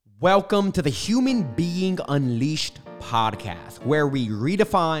Welcome to the Human Being Unleashed podcast, where we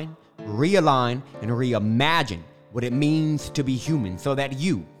redefine, realign, and reimagine what it means to be human so that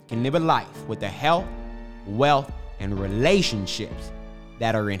you can live a life with the health, wealth, and relationships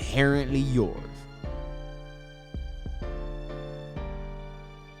that are inherently yours.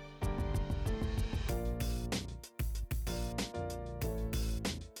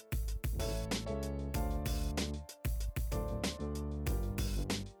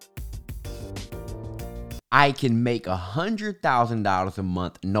 I can make $100,000 a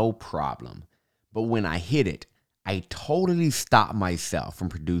month, no problem. But when I hit it, I totally stop myself from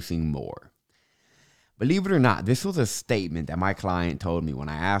producing more. Believe it or not, this was a statement that my client told me when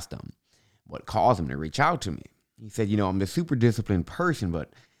I asked him what caused him to reach out to me. He said, I'm the super disciplined person,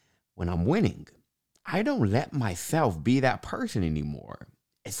 but when I'm winning, I don't let myself be that person anymore.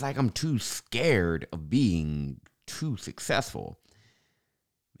 It's like I'm too scared of being too successful.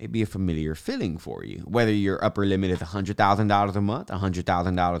 Maybe a familiar feeling for you. Whether your upper limit is $100,000 a month,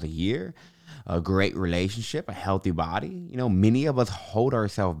 $100,000 a year, a great relationship, a healthy body. Many of us hold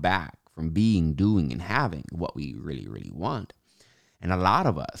ourselves back from being, doing, and having what we really, really want. And a lot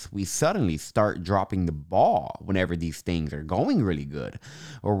of us, we suddenly start dropping the ball whenever these things are going really good,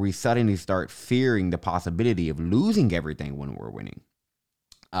 or we suddenly start fearing the possibility of losing everything when we're winning.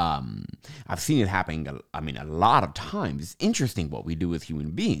 I've seen it happening, a lot of times. It's interesting what we do as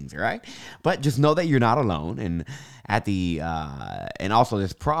human beings, right? But just know that you're not alone, and and also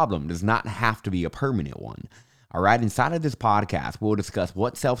this problem does not have to be a permanent one. All right, inside of this podcast, we'll discuss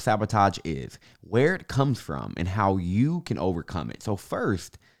what self-sabotage is, where it comes from, and how you can overcome it. So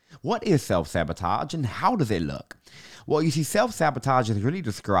first, what is self-sabotage and how does it look? Well, you see, self-sabotage is really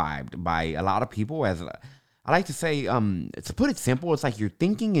described by a lot of people as I like to say, to put it simple, it's like you're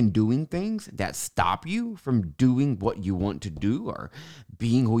thinking and doing things that stop you from doing what you want to do or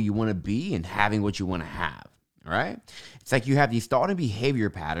being who you want to be and having what you want to have. All right. It's like you have these thought and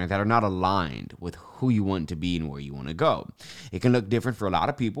behavior patterns that are not aligned with who you want to be and where you want to go. It can look different for a lot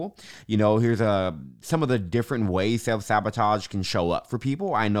of people. Here's some of the different ways self-sabotage can show up for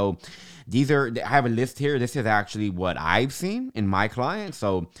people. I know I have a list here. This is actually what I've seen in my clients.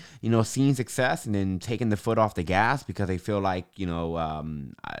 So, seeing success and then taking the foot off the gas because they feel like,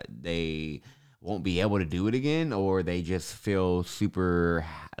 they won't be able to do it again, or they just feel super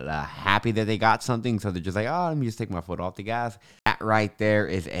happy that they got something. So they're just like, let me just take my foot off the gas. That right there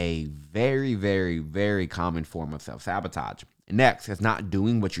is a very, very, very common form of self-sabotage. Next is not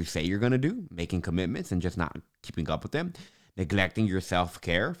doing what you say you're going to do, making commitments and just not keeping up with them, neglecting your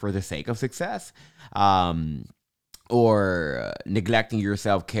self-care for the sake of success, or neglecting your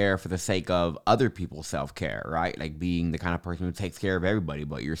self-care for the sake of other people's self-care, right? Like being the kind of person who takes care of everybody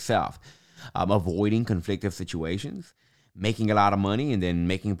but yourself. Avoiding conflictive situations, making a lot of money and then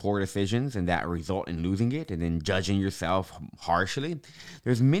making poor decisions and that result in losing it, and then judging yourself harshly.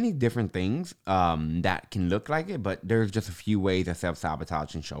 There's many different things that can look like it, but there's just a few ways that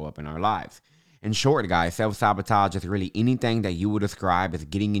self-sabotage can show up in our lives. In short, guys, self-sabotage is really anything that you would describe as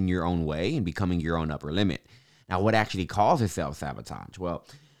getting in your own way and becoming your own upper limit. Now, what actually causes self-sabotage? Well,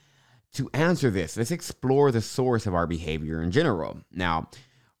 to answer this, let's explore the source of our behavior in general. Now,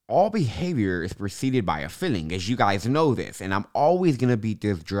 all behavior is preceded by a feeling, as you guys know this, and I'm always going to beat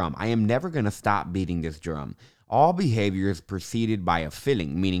this drum. I am never going to stop beating this drum. All behavior is preceded by a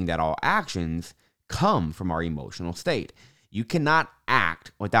feeling, meaning that all actions come from our emotional state. You cannot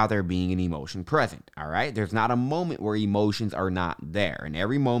act without there being an emotion present, all right? There's not a moment where emotions are not there. In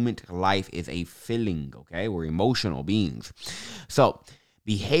every moment, life is a feeling, okay? We're emotional beings. So,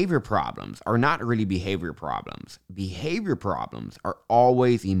 behavior problems are not really behavior problems. Behavior problems are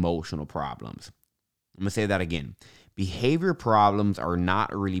always emotional problems. I'm going to say that again. Behavior problems are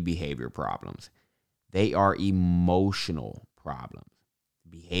not really behavior problems. They are emotional problems.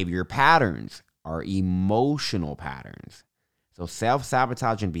 Behavior patterns are emotional patterns. So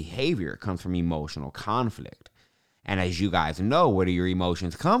self-sabotage and behavior comes from emotional conflict. And as you guys know, where do your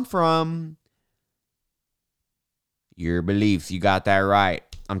emotions come from? Your beliefs. You got that right.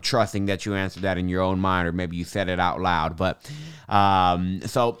 I'm trusting that you answered that in your own mind, or maybe you said it out loud. But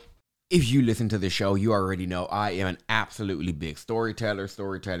so if you listen to the show, you already know I am an absolutely big storyteller.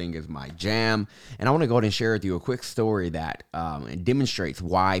 Storytelling is my jam. And I want to go ahead and share with you a quick story that demonstrates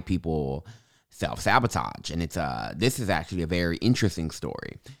why people self-sabotage. And this is actually a very interesting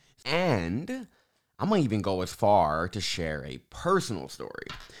story. And I'm going to even go as far to share a personal story.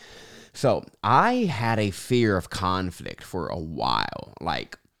 So I had a fear of conflict for a while.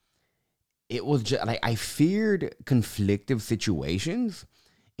 Like, it was just like I feared conflictive situations.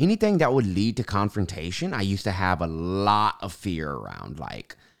 Anything that would lead to confrontation, I used to have a lot of fear around.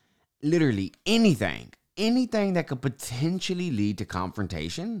 Like, literally anything that could potentially lead to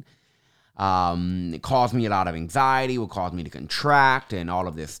confrontation. It caused me a lot of anxiety, would cause me to contract and all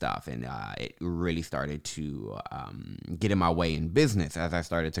of this stuff. And it really started to get in my way in business. As I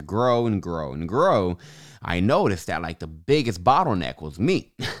started to grow and grow and grow, I noticed that like the biggest bottleneck was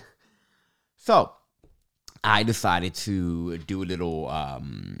me. So I decided to do a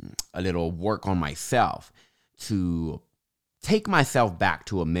little work on myself to take myself back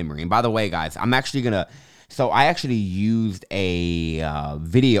to a memory. And by the way, guys, I actually used a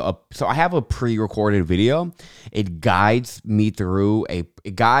video. So I have a pre-recorded video. It guides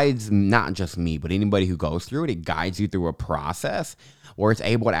not just me, but anybody who goes through it. It guides you through a process where it's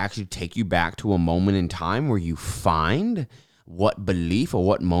able to actually take you back to a moment in time where you find what belief or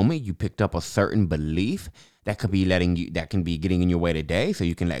what moment you picked up a certain belief that can be getting in your way today, so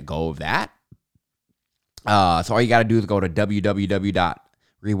you can let go of that. So all you got to do is go to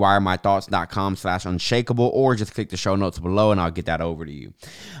www.rewiremythoughts.com/unshakable, or just click the show notes below and I'll get that over to you.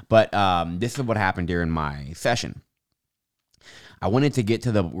 But this is what happened during my session. I wanted to get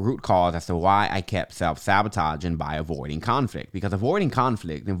to the root cause as to why I kept self-sabotaging by avoiding conflict. Because avoiding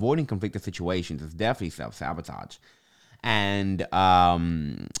conflicted situations is definitely self-sabotage. And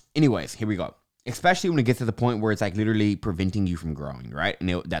anyways, here we go. Especially when it gets to the point where it's like literally preventing you from growing, right?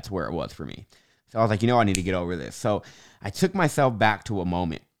 And that's where it was for me. So I was like, I need to get over this. So I took myself back to a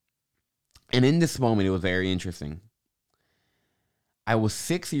moment. And in this moment, it was very interesting. I was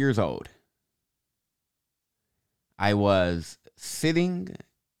 6 years old. I was sitting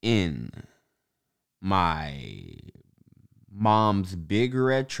in my mom's big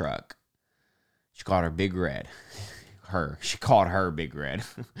red truck. She called her Big Red. She called her Big Red.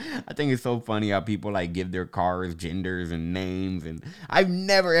 I think it's so funny how people like give their cars genders and names, and I've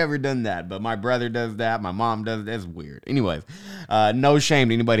never ever done that, but my brother does that, my mom does that. It's weird. Anyways, no shame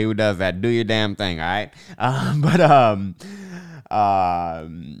to anybody who does that. Do your damn thing, all right?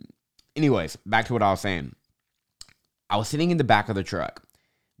 Anyways, back to what I was saying. I was sitting in the back of the truck.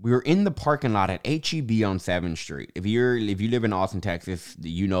 We were in the parking lot at HEB on 7th Street. If you live in Austin, Texas,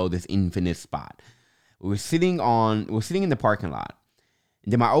 you know this infamous spot. We were sitting in the parking lot.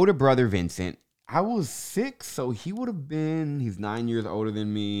 And then my older brother, Vincent, I was 6, so he's 9 years older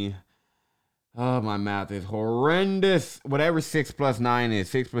than me. Oh, my math is horrendous. Whatever 6 plus 9 is,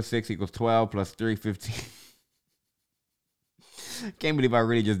 6 plus 6 equals 12, plus 3, 15. Can't believe I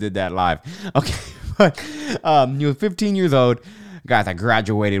really just did that live. Okay, but he was 15 years old. Guys, I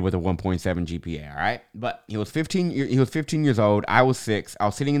graduated with a 1.7 GPA, all right? But he was 15 years old. I was 6. I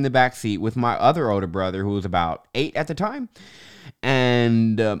was sitting in the back seat with my other older brother, who was about 8 at the time.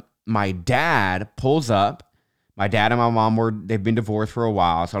 And my dad pulls up. My dad and my mom they've been divorced for a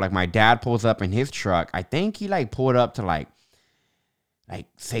while. So, like, my dad pulls up in his truck. I think he, like, pulled up to, like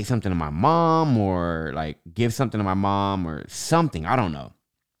say something to my mom or, like, give something to my mom or something. I don't know.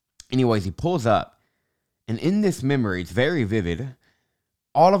 Anyways, he pulls up. And in this memory, it's very vivid.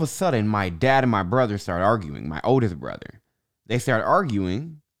 All of a sudden, my dad and my brother start arguing, my oldest brother. They start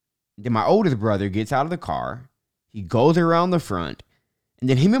arguing. Then my oldest brother gets out of the car. He goes around the front. And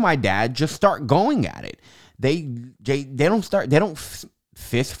then him and my dad just start going at it. They don't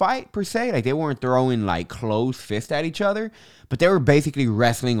fist fight per se. Like, they weren't throwing like closed fists at each other. But they were basically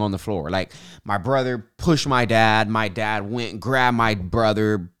wrestling on the floor. Like, my brother pushed my dad. My dad went, grabbed my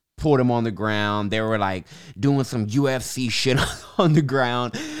brother, pulled him on the ground. They were like doing some UFC shit on the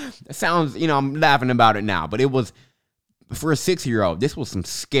ground. It sounds, I'm laughing about it now, but it was, for a 6-year-old, this was some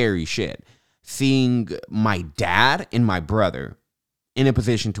scary shit. Seeing my dad and my brother in a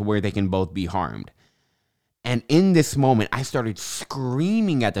position to where they can both be harmed. And in this moment, I started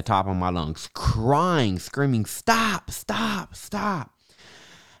screaming at the top of my lungs, crying, screaming, stop, stop, stop.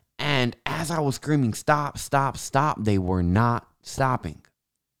 And as I was screaming, stop, stop, stop, they were not stopping.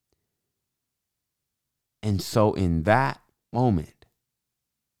 And so in that moment,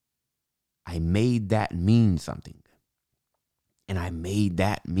 I made that mean something. And I made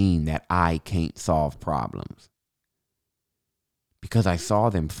that mean that I can't solve problems. Because I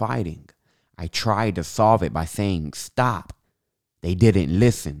saw them fighting. I tried to solve it by saying, stop. They didn't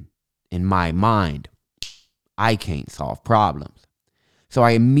listen. In my mind, I can't solve problems. So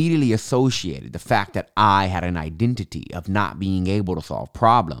I immediately associated the fact that I had an identity of not being able to solve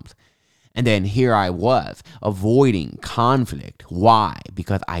problems. And then here I was, avoiding conflict. Why?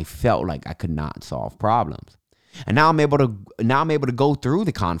 Because I felt like I could not solve problems. And now I'm able to go through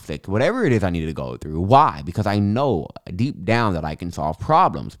the conflict, whatever it is I need to go through. Why? Because I know deep down that I can solve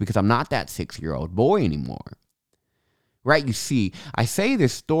problems, because I'm not that 6-year-old boy anymore. Right? You see, I say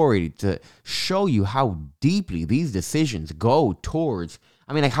this story to show you how deeply these decisions go towards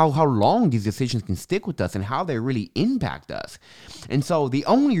I mean, like how long these decisions can stick with us and how they really impact us. And so the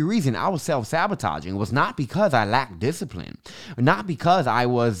only reason I was self-sabotaging was not because I lacked discipline, not because I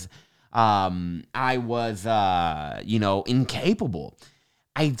was incapable.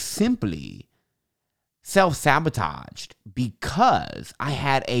 I simply self-sabotaged because I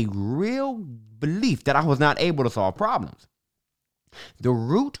had a real belief that I was not able to solve problems. The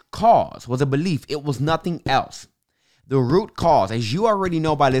root cause was a belief. It was nothing else. The root cause, as you already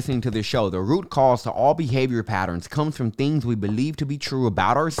know by listening to this show, the root cause to all behavior patterns comes from things we believe to be true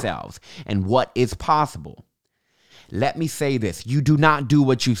about ourselves and what is possible. Let me say this. You do not do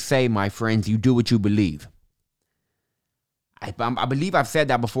what you say, my friends. You do what you believe. I believe I've said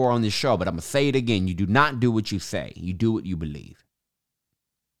that before on this show, but I'm going to say it again. You do not do what you say. You do what you believe.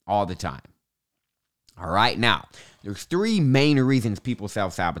 All the time. All right, now, there's 3 main reasons people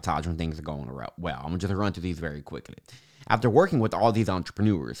self-sabotage when things are going well. I'm going to just run through these very quickly. After working with all these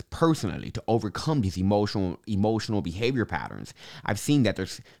entrepreneurs personally to overcome these emotional behavior patterns, I've seen that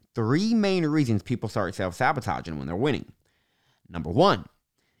there's 3 main reasons people start self-sabotaging when they're winning. Number 1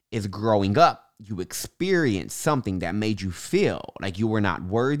 is growing up. You experienced something that made you feel like you were not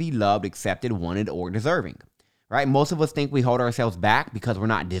worthy, loved, accepted, wanted, or deserving. Right? Most of us think we hold ourselves back because we're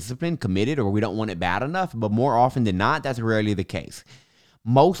not disciplined, committed, or we don't want it bad enough. But more often than not, that's rarely the case.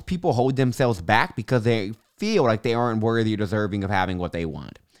 Most people hold themselves back because they feel like they aren't worthy or deserving of having what they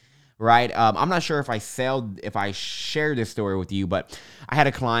want. Right? I'm not sure if I shared this story with you, but I had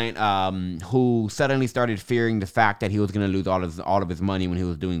a client who suddenly started fearing the fact that he was going to lose all of his money when he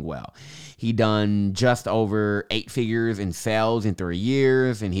was doing well. He done just over 8 figures in sales in 3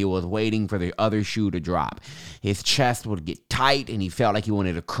 years, and he was waiting for the other shoe to drop. His chest would get tight, and he felt like he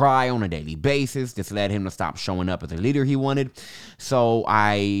wanted to cry on a daily basis. This led him to stop showing up as a leader he wanted. So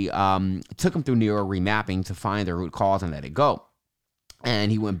I took him through neuro remapping to find the root cause and let it go.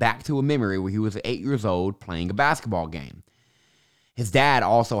 And he went back to a memory where he was 8 years old playing a basketball game. His dad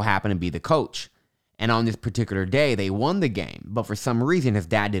also happened to be the coach. And on this particular day, they won the game. But for some reason, his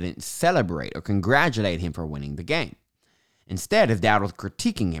dad didn't celebrate or congratulate him for winning the game. Instead, his dad was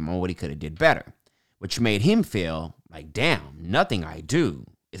critiquing him on what he could have did better, which made him feel like, damn, nothing I do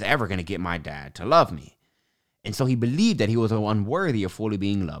is ever going to get my dad to love me. And so he believed that he was unworthy of fully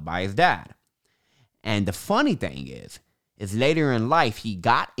being loved by his dad. And the funny thing is later in life, he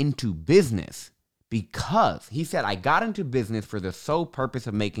got into business because he said, I got into business for the sole purpose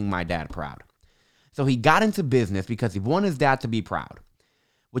of making my dad proud. So he got into business because he wanted his dad to be proud,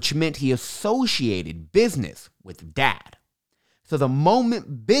 which meant he associated business with dad. So the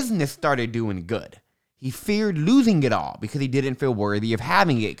moment business started doing good, he feared losing it all because he didn't feel worthy of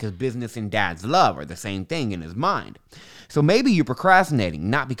having it because business and dad's love are the same thing in his mind. So maybe you're procrastinating,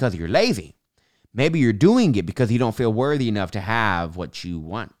 not because you're lazy. Maybe you're doing it because you don't feel worthy enough to have what you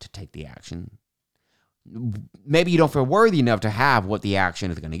want to take the action. Maybe you don't feel worthy enough to have what the action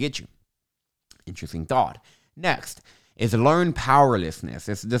is going to get you. Interesting thought. Next is learned powerlessness.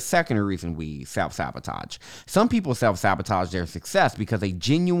 It's the second reason we self-sabotage. Some people self-sabotage their success because they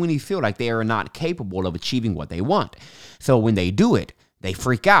genuinely feel like they are not capable of achieving what they want. So when they do it, they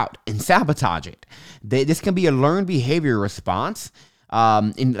freak out and sabotage it. This can be a learned behavior response.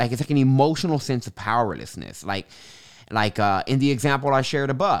 It's like an emotional sense of powerlessness. Like in the example I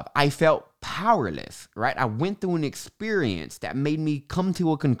shared above, I felt powerless, right? I went through an experience that made me come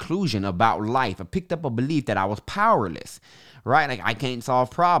to a conclusion about life. I picked up a belief that I was powerless, right? Like I can't solve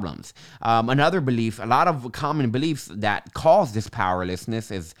problems. Another belief, a lot of common beliefs that cause this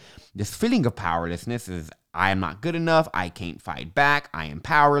powerlessness is this feeling of powerlessness is I am not good enough. I can't fight back. I am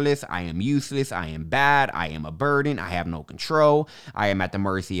powerless. I am useless. I am bad. I am a burden. I have no control. I am at the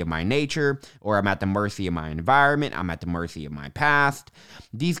mercy of my nature, or I'm at the mercy of my environment. I'm at the mercy of my past.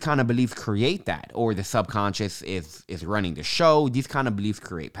 These kind of beliefs create that, or the subconscious is running the show. These kind of beliefs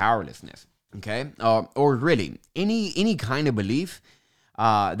create powerlessness. Okay, or really any kind of belief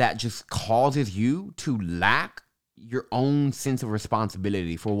that just causes you to lack your own sense of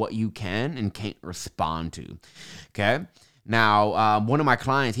responsibility for what you can and can't respond to. Okay. Now, one of my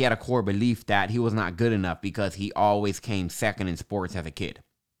clients, he had a core belief that he was not good enough because he always came second in sports as a kid.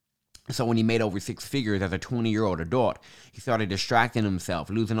 So when he made over 6 figures as a 20-year-old adult, he started distracting himself,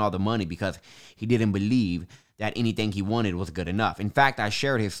 losing all the money because he didn't believe that anything he wanted was good enough. In fact, I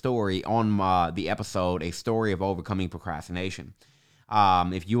shared his story on the episode, A Story of Overcoming Procrastination.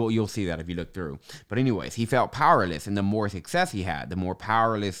 If you'll see that if you look through. But anyways, he felt powerless, and the more success he had, the more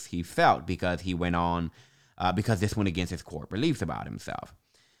powerless he felt because he went on, because this went against his core beliefs about himself.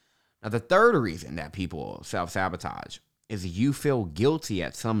 Now, the third reason that people self-sabotage is you feel guilty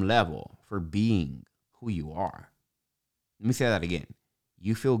at some level for being who you are. Let me say that again.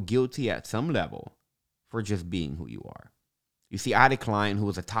 you feel guilty at some level for just being who you are. You see, I had a client who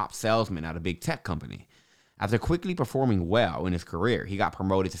was a top salesman at a big tech company. After quickly performing well in his career, he got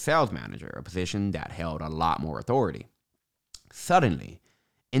promoted to sales manager, a position that held a lot more authority. Suddenly,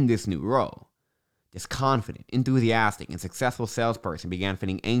 in this new role, this confident, enthusiastic, and successful salesperson began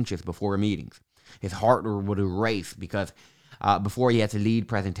feeling anxious before meetings. His heart would race because before he had to lead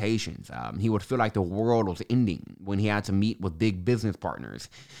presentations, he would feel like the world was ending when he had to meet with big business partners.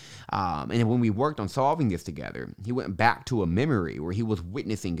 And when we worked on solving this together, he went back to a memory where he was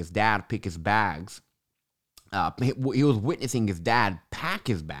witnessing his dad pick his bags. He was witnessing his dad pack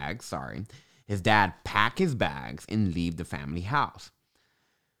his bags, his dad pack his bags and leave the family house.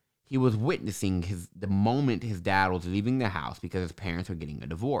 He was witnessing the moment his dad was leaving the house because his parents were getting a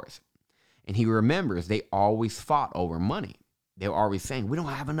divorce. And he remembers they always fought over money. They were always saying, we don't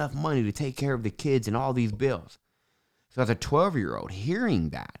have enough money to take care of the kids and all these bills. So as a 12-year-old, hearing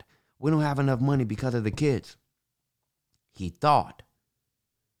that, we don't have enough money because of the kids, he thought,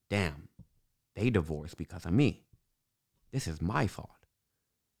 damn, they divorced because of me. This is my fault.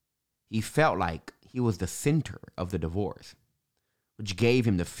 He felt like he was the center of the divorce, which gave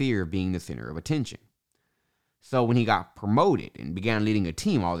him the fear of being the center of attention. So when he got promoted and began leading a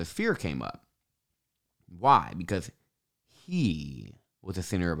team, all this fear came up. Why? Because he was the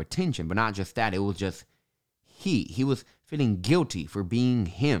center of attention, but not just that. It was just he. He was feeling guilty for being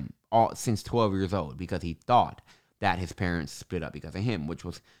him since 12 years old because he thought that his parents split up because of him, which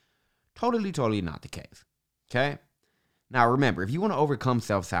was totally not the case. Okay? Now remember, if you want to overcome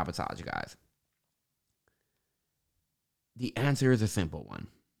self-sabotage, guys, the answer is a simple one.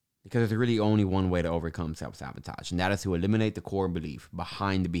 Because there's really only one way to overcome self-sabotage, and that is to eliminate the core belief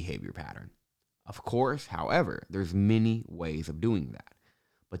behind the behavior pattern. Of course, however, there's many ways of doing that.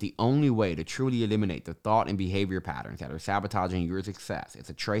 But the only way to truly eliminate the thought and behavior patterns that are sabotaging your success is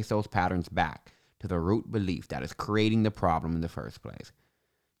to trace those patterns back to the root belief that is creating the problem in the first place.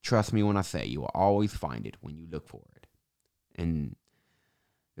 Trust me when I say you will always find it when you look for it. And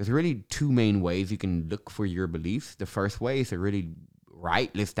there's really two main ways you can look for your beliefs. The first way is to really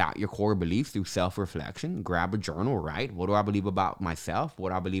list out your core beliefs through self-reflection. Grab a journal, right? What do I believe about myself? What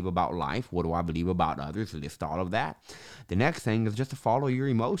do I believe about life? What do I believe about others? List all of that. The next thing is just to follow your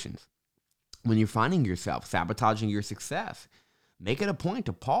emotions. When you're finding yourself sabotaging your success, make it a point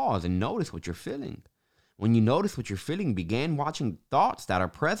to pause and notice what you're feeling. When you notice what you're feeling, begin watching thoughts that are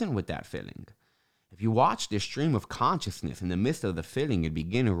present with that feeling. If you watch this stream of consciousness in the midst of the feeling and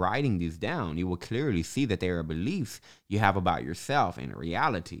begin writing these down, you will clearly see that they are beliefs you have about yourself and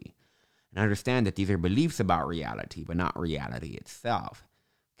reality. And understand that these are beliefs about reality, but not reality itself.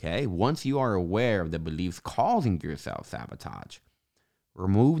 Okay? Once you are aware of the beliefs causing your self-sabotage,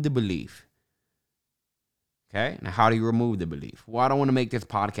 remove the belief. Okay? Now, how do you remove the belief? Well, I don't want to make this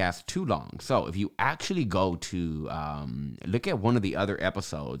podcast too long. So if you actually go to look at one of the other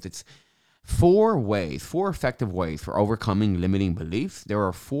episodes, it's 4 effective ways for overcoming limiting beliefs. There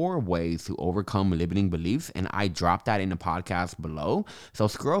are 4 ways to overcome limiting beliefs, and I dropped that in the podcast below. So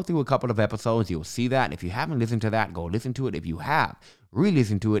scroll through a couple of episodes. You'll see that. If you haven't listened to that, go listen to it. If you have,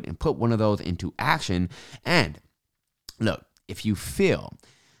 re-listen to it and put one of those into action. And look, if you feel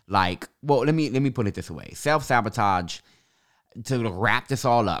like, well, let me put it this way. Self-sabotage, to wrap this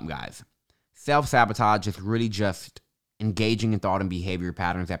all up, guys, self-sabotage is really just engaging in thought and behavior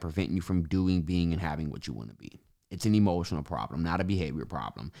patterns that prevent you from doing, being, and having what you want to be. It's an emotional problem, not a behavior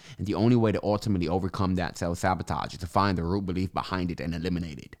problem. And the only way to ultimately overcome that self-sabotage is to find the root belief behind it and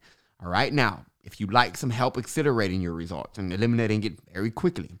eliminate it. All right? Now, if you'd like some help accelerating your results and eliminating it very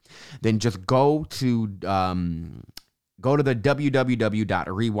quickly, then just go to the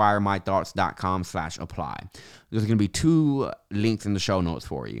www.rewiremythoughts.com/apply. There's going to be 2 links in the show notes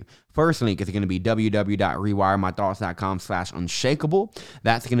for you. First link is going to be www.rewiremythoughts.com/unshakable.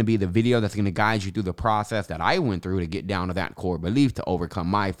 That's going to be the video that's going to guide you through the process that I went through to get down to that core belief to overcome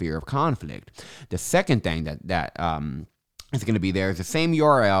my fear of conflict. The second thing that is going to be there is the same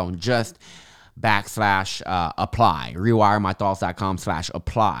URL, just /apply,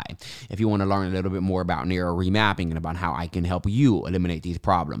 rewiremythoughts.com/apply. If you want to learn a little bit more about neuro remapping and about how I can help you eliminate these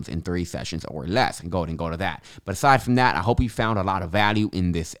problems in 3 sessions or less, and go to that. But aside from that, I hope you found a lot of value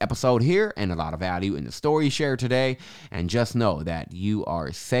in this episode here and a lot of value in the story shared today. And just know that you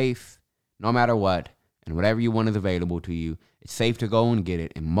are safe no matter what, and whatever you want is available to you. It's safe to go and get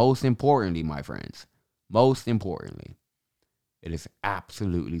it. And most importantly, my friends, it is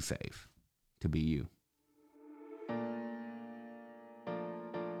absolutely safe to be you.